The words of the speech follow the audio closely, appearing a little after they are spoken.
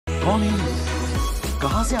कौन है?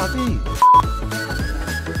 कहाँ से आते हैं?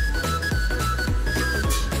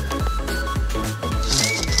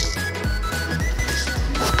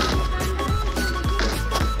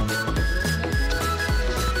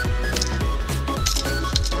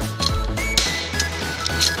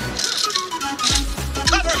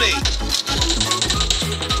 Cover me!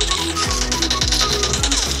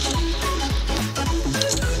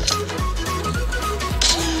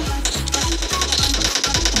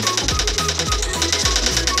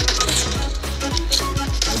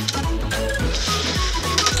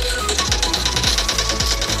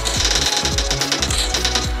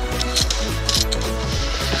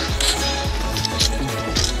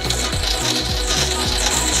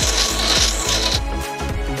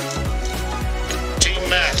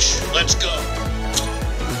 Let's go.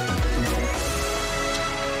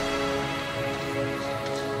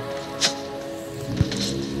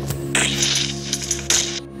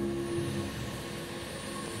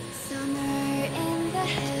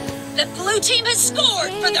 The blue team has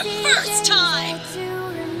scored for the first time.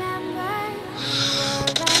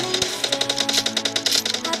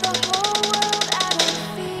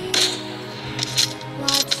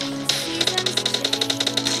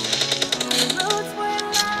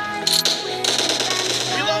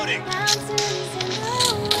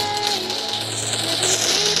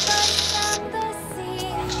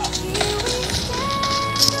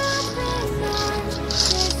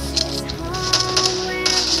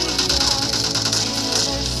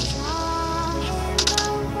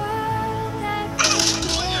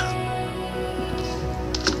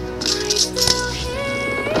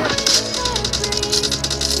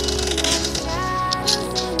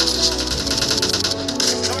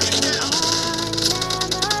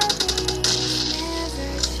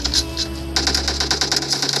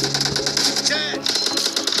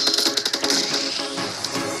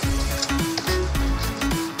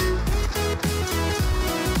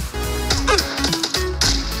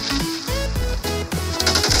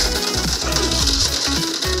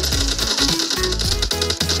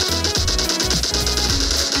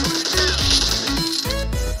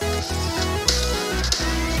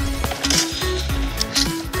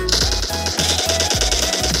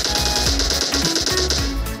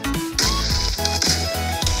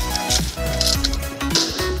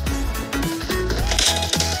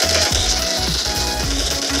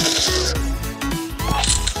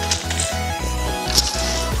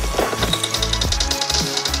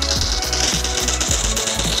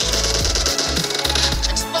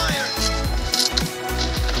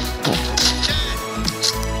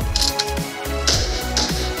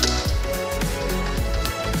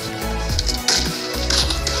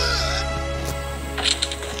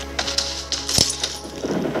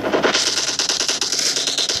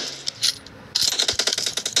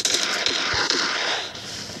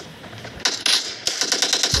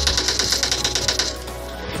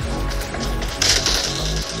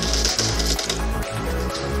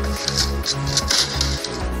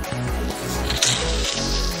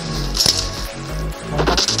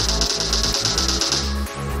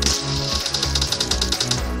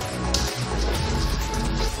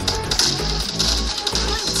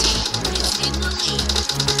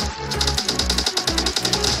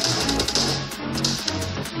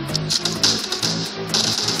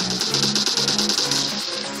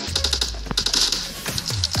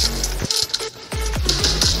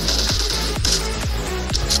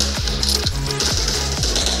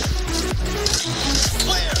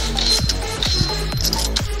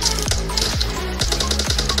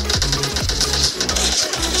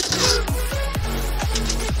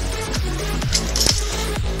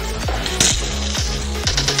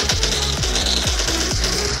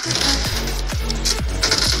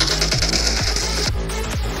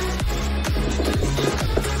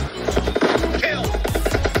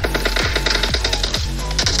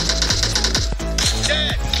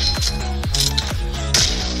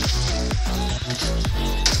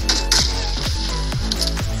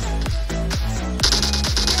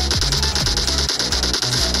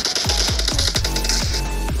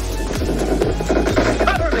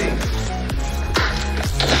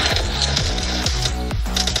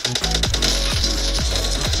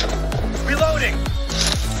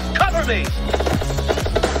 me!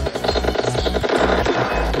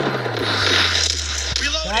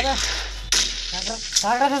 Reloading!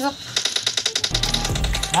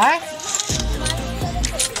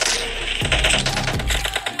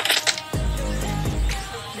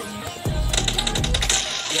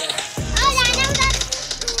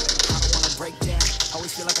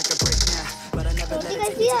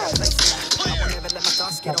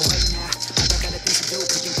 Get away now. I got better things to do.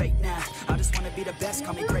 We can fake be the best,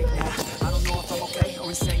 call me great now. I don't know if I'm okay or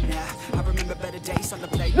insane now. I remember better days on the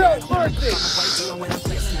playground. I'm on the way, even when I'm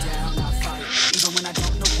facing down. I fight, even when I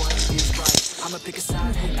don't know what is right. I'ma pick a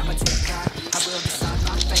side, and I'ma take pride. I will decide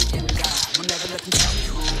my fate and die. Will never let them tell me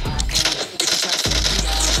who I am. If you try to take me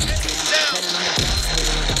out, better on the best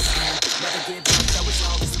way I stand. Never give up, that was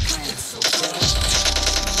always the plan. So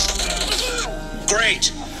Great!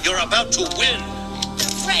 You're about to win! The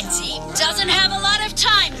red team doesn't have a lot of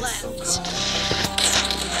time left.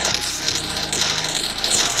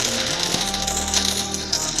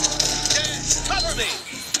 Cover me!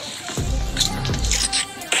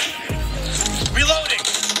 Reloading!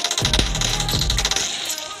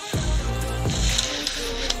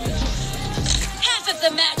 Half of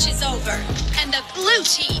the match is over, and the blue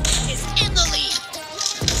team is in the lead.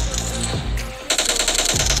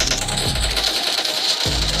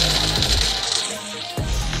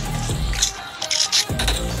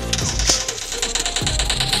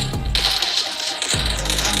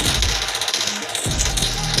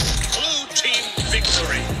 Blue team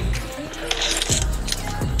victory!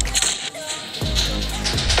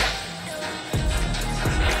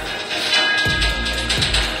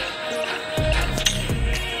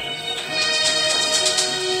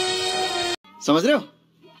 समझ रहे हो?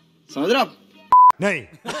 समझ रहे हो आप?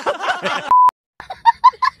 नहीं